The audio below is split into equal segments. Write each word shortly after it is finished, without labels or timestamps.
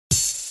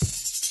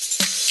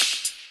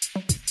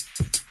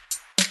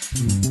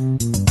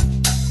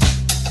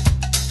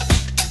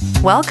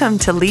Welcome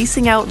to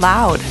Leasing Out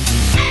Loud,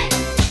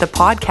 the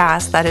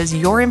podcast that is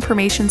your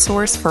information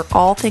source for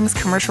all things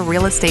commercial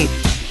real estate.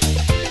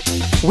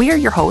 We are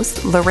your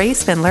hosts, Lorraine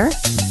Spindler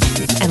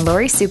and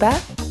Lori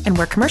Suba, and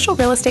we're commercial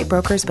real estate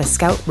brokers with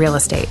Scout Real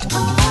Estate.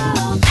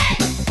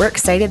 We're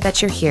excited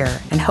that you're here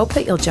and hope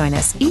that you'll join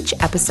us each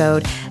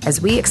episode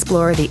as we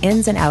explore the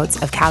ins and outs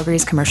of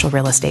Calgary's commercial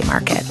real estate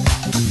market.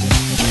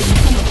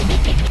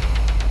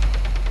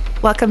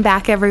 Welcome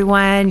back,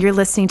 everyone. You're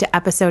listening to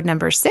episode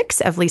number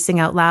 6 of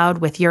Leasing Out Loud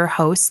with your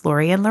hosts,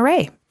 Lori and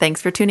Lorraine.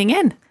 Thanks for tuning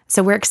in.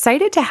 So we're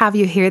excited to have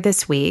you here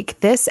this week.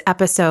 This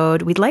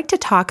episode, we'd like to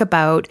talk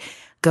about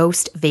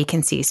ghost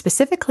vacancy,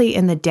 specifically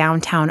in the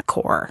downtown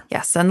core.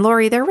 Yes, and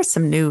Lori, there was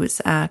some news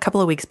a couple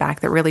of weeks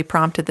back that really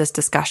prompted this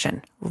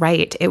discussion.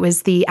 Right. It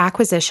was the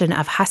acquisition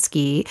of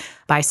Husky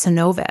by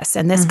Cenovus,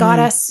 and this got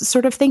us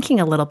sort of thinking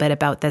a little bit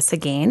about this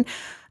again.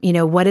 You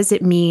know, what does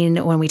it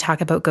mean when we talk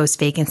about ghost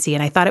vacancy?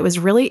 And I thought it was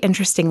really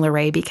interesting,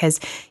 Lorraine, because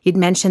you'd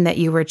mentioned that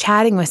you were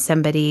chatting with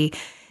somebody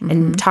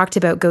and talked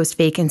about ghost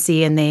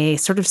vacancy, and they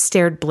sort of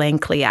stared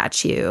blankly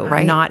at you,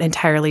 right? Not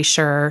entirely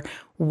sure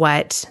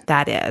what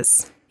that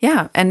is.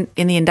 Yeah. And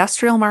in the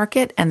industrial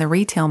market and the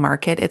retail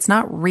market, it's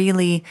not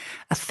really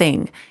a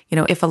thing. You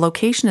know, if a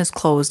location is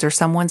closed or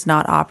someone's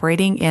not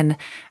operating in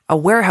a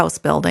warehouse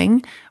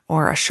building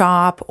or a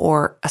shop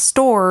or a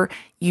store,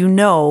 you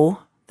know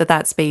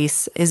that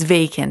space is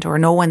vacant or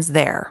no one's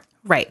there.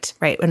 Right.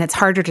 And it's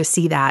harder to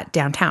see that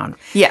downtown.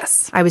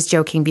 Yes. I was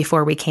joking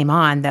before we came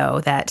on, though,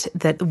 that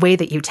the way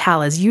that you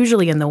tell is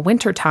usually in the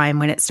wintertime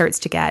when it starts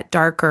to get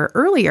darker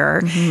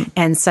earlier,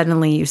 and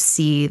suddenly you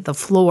see the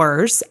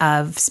floors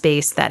of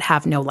space that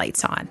have no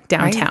lights on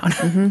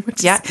downtown.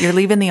 Right. You're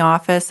leaving the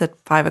office at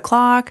 5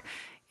 o'clock.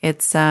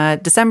 It's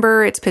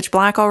December. It's pitch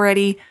black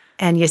already.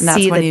 And you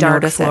see the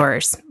dark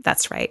floors.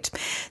 That's right.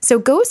 So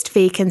ghost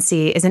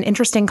vacancy is an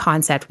interesting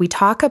concept. We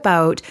talk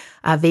about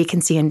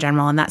vacancy in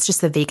general, and that's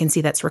just the vacancy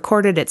that's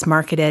recorded. It's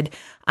marketed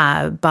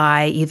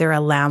by either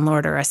a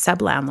landlord or a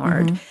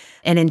sub-landlord.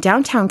 And in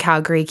downtown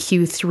Calgary,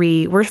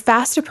 Q3, we're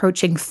fast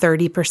approaching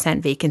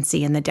 30%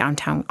 vacancy in the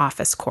downtown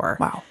office core.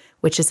 Wow.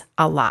 Which is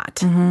a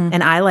lot.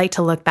 And I like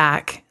to look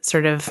back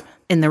sort of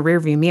in the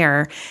rearview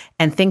mirror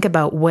and think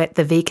about what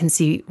the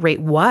vacancy rate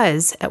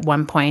was at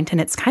one point. And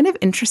it's kind of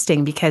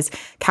interesting because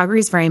Calgary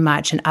is very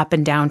much an up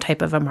and down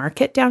type of a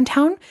market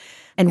downtown.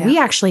 And we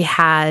actually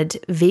had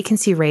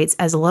vacancy rates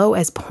as low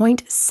as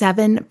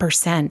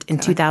 0.7% in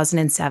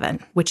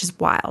 2007, which is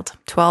wild.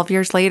 12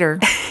 years later,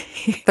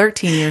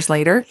 13 years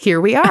later.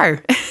 Here we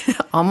are,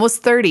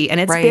 almost 30.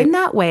 And it's been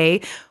that way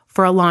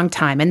for a long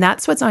time. And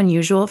that's what's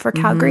unusual for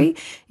Calgary.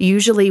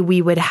 Usually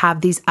we would have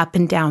these up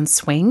and down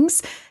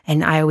swings.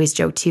 And I always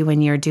joke too,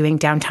 when you're doing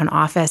downtown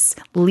office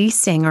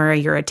leasing or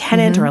you're a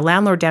tenant or a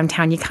landlord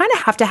downtown, you kind of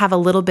have to have a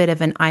little bit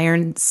of an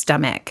iron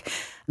stomach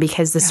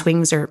because the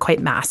swings are quite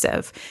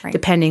massive,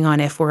 depending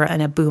on if we're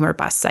in a boom or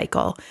bust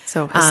cycle.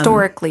 So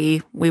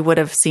historically, we would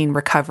have seen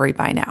recovery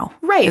by now.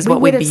 Right. We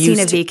would have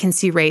seen a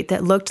vacancy rate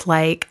that looked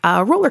like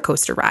a roller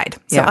coaster ride.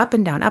 So up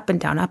and down, up and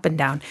down, up and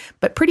down,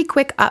 but pretty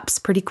quick ups,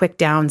 pretty quick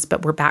downs,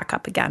 but we're back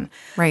up again.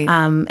 Right.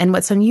 And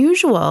what's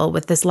unusual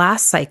with this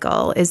last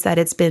cycle is that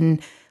it's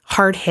been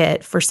hard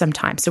hit for some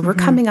time. So we're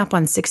coming up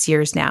on 6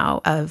 years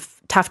now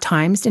of tough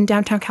times in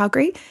downtown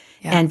Calgary.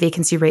 And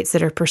vacancy rates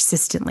that are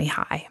persistently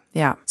high.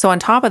 Yeah. So on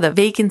top of the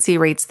vacancy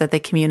rates that they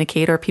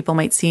communicate or people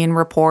might see in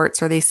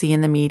reports or they see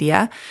in the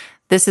media,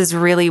 this is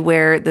really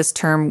where this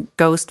term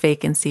ghost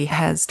vacancy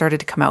has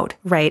started to come out.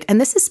 Right. And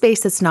this is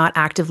space that's not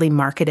actively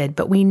marketed,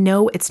 but we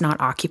know it's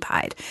not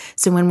occupied.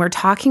 So when we're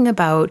talking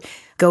about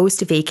ghost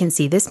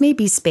vacancy, this may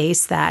be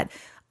space that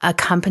a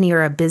company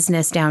or a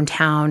business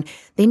downtown,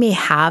 they may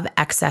have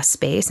excess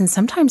space, and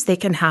sometimes they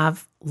can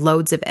have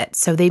loads of it.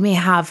 So they may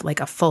have like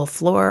a full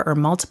floor or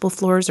multiple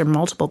floors or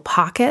multiple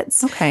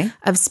pockets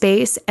of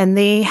space, and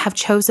they have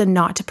chosen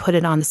not to put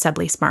it on the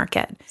sublease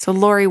market. So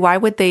Lori, why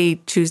would they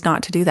choose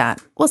not to do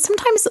that? Well,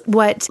 sometimes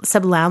what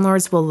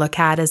sub-landlords will look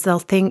at is they'll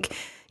think,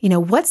 you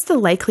know, what's the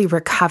likely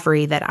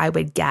recovery that I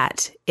would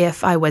get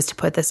if I was to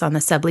put this on the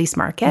sublease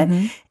market?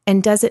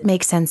 And does it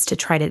make sense to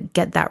try to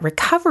get that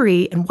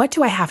recovery? And what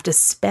do I have to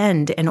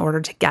spend in order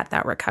to get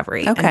that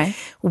recovery? And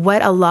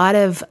what a lot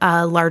of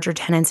larger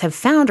tenants have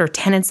found, or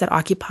tenants that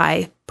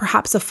occupy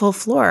perhaps a full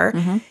floor,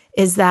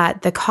 is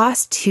that the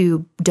cost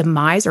to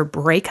demise or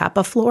break up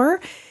a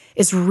floor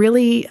is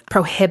really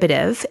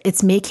prohibitive.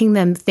 It's making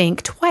them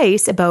think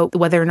twice about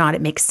whether or not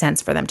it makes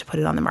sense for them to put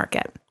it on the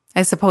market.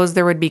 I suppose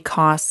there would be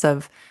costs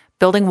of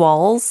building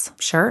walls.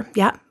 Sure.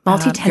 Yeah.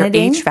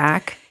 Multi-tenanting. Your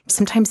HVAC.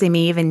 Sometimes they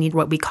may even need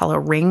what we call a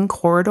ring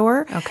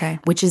corridor,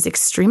 which is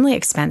extremely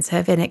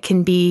expensive, and it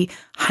can be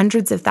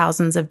hundreds of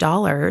thousands of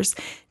dollars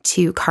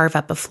to carve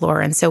up a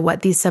floor. And so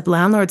what these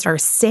sub-landlords are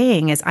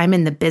saying is, I'm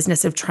in the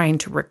business of trying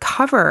to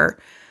recover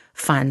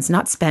funds,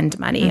 not spend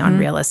money on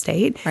real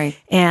estate. Right.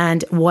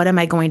 And what am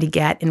I going to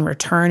get in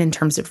return in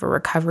terms of a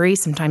recovery?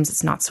 Sometimes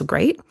it's not so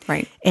great.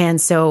 Right. And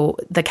so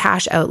the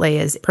cash outlay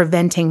is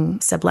preventing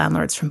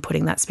sub-landlords from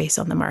putting that space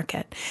on the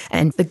market.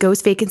 And the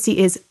ghost vacancy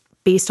is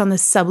based on the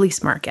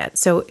sublease market.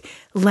 So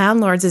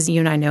landlords, as you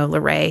and I know,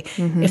 Lorraine,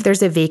 if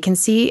there's a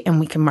vacancy and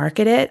we can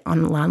market it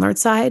on the landlord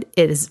side,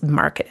 it is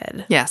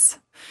marketed. Yes.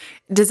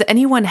 Does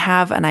anyone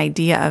have an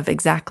idea of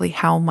exactly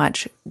how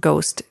much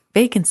ghost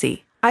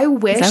vacancy I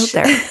wish is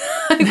out there?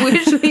 I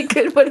wish we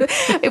could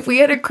if we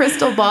had a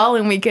crystal ball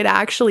and we could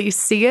actually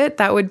see it,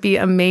 that would be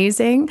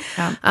amazing.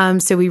 Yeah.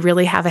 So we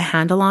really have a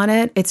handle on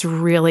it. It's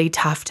really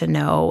tough to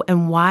know.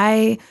 And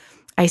why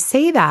I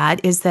say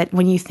that is that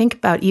when you think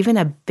about even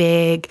a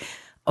big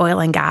oil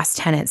and gas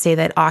tenant, say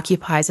that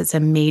it's a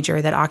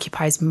major that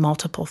occupies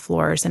multiple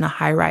floors in a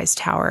high-rise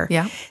tower.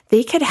 Yeah.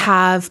 They could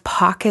have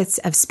pockets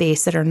of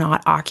space that are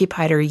not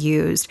occupied or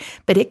used,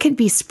 but it could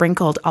be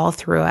sprinkled all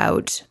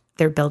throughout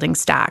their building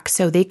stack.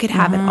 So they could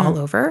have it all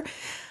over.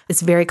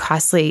 It's very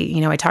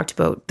costly. I talked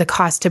about the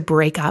cost to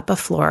break up a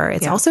floor.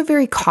 It's also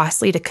very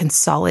costly to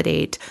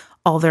consolidate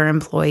all their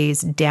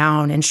employees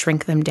down and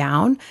shrink them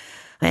down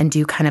and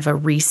do kind of a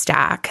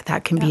restack.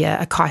 That can be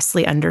a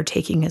costly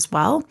undertaking as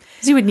well.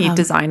 So you would need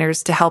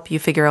designers to help you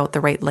figure out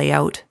the right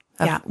layout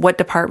of what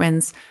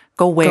departments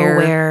go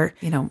where,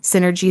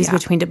 synergies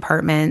between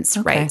departments,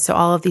 right? So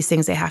all of these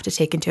things they have to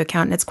take into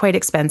account. And it's quite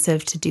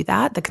expensive to do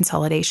that, the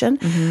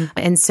consolidation.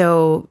 And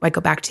so I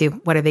go back to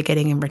what are they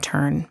getting in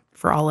return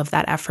for all of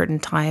that effort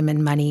and time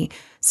and money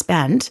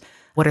spent?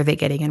 What are they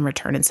getting in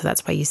return? And so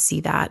that's why you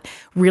see that.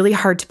 Really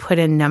hard to put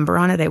a number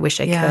on it. I wish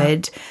I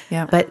could.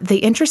 Yeah. But the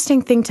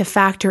interesting thing to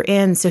factor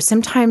in, so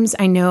sometimes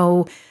I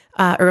know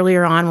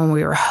earlier on when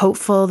we were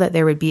hopeful that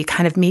there would be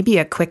kind of maybe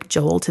a quick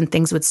jolt and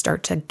things would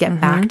start to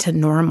get back to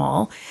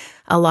normal,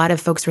 a lot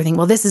of folks were thinking,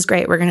 well, this is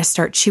great. We're going to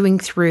start chewing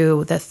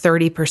through the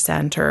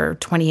 30% or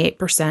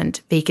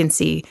 28%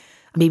 vacancy.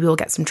 Maybe we'll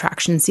get some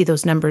traction and see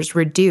those numbers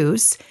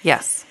reduce.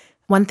 Yes.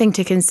 One thing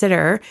to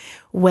consider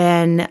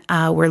when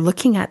we're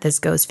looking at this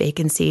ghost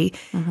vacancy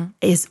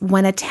is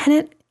when a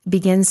tenant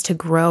begins to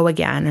grow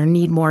again or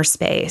need more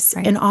space,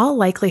 in all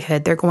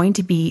likelihood, they're going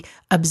to be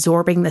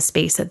absorbing the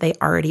space that they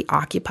already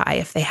occupy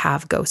if they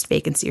have ghost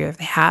vacancy or if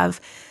they have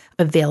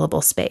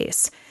available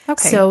space.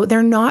 Okay. So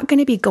they're not going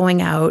to be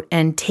going out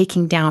and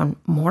taking down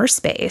more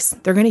space.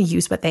 They're going to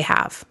use what they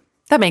have.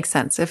 That makes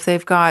sense. If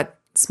they've got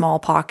small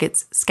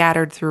pockets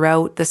scattered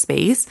throughout the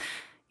space,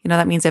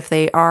 that means if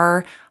they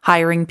are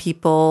hiring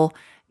people,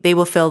 they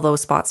will fill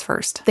those spots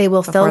first. They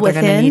will fill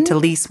within. They're going to need to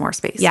lease more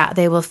space. Yeah,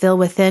 they will fill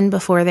within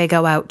before they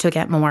go out to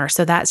get more.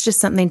 So that's just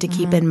something to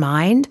keep in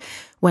mind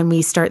when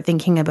we start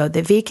thinking about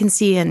the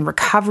vacancy and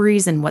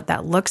recoveries and what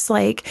that looks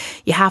like.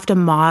 You have to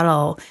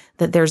model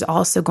that there's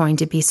also going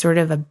to be sort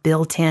of a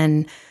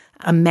built-in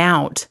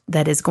amount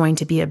that is going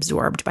to be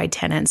absorbed by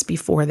tenants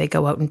before they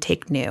go out and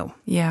take new.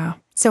 Yeah.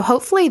 So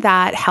hopefully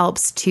that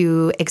helps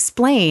to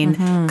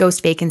explain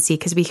ghost vacancy,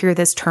 because we hear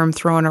this term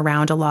thrown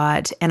around a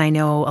lot. And I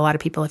know a lot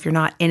of people, if you're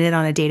not in it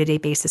on a day-to-day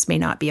basis, may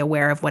not be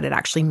aware of what it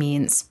actually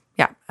means.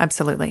 Yeah,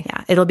 absolutely.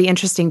 Yeah. It'll be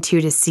interesting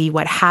too to see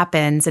what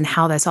happens and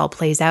how this all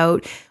plays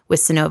out with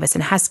Cenovus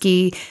and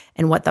Husky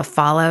and what the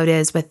fallout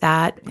is with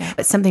that. Yeah.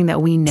 But something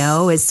that we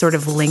know is sort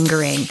of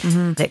lingering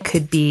that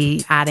could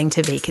be adding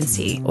to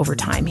vacancy over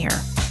time here.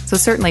 So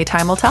certainly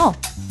time will tell.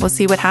 We'll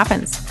see what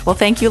happens. Well,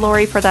 thank you,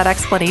 Lori, for that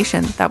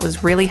explanation. That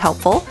was really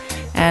helpful.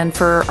 And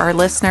for our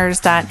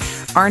listeners that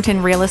aren't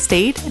in real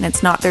estate and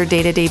it's not their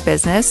day-to-day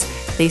business,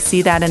 they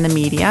see that in the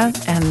media,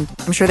 and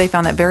I'm sure they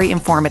found that very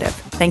informative.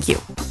 Thank you.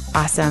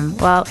 Awesome.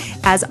 Well,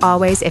 as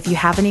always, if you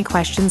have any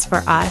questions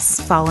for us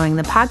following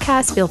the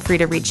podcast, feel free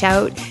to reach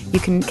out. You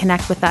can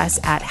connect with us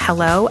at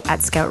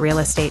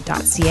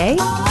hello@scoutrealestate.ca.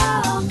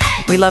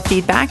 We love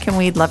feedback and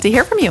we'd love to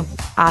hear from you.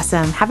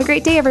 Awesome. Have a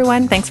great day,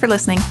 everyone. Thanks for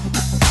listening.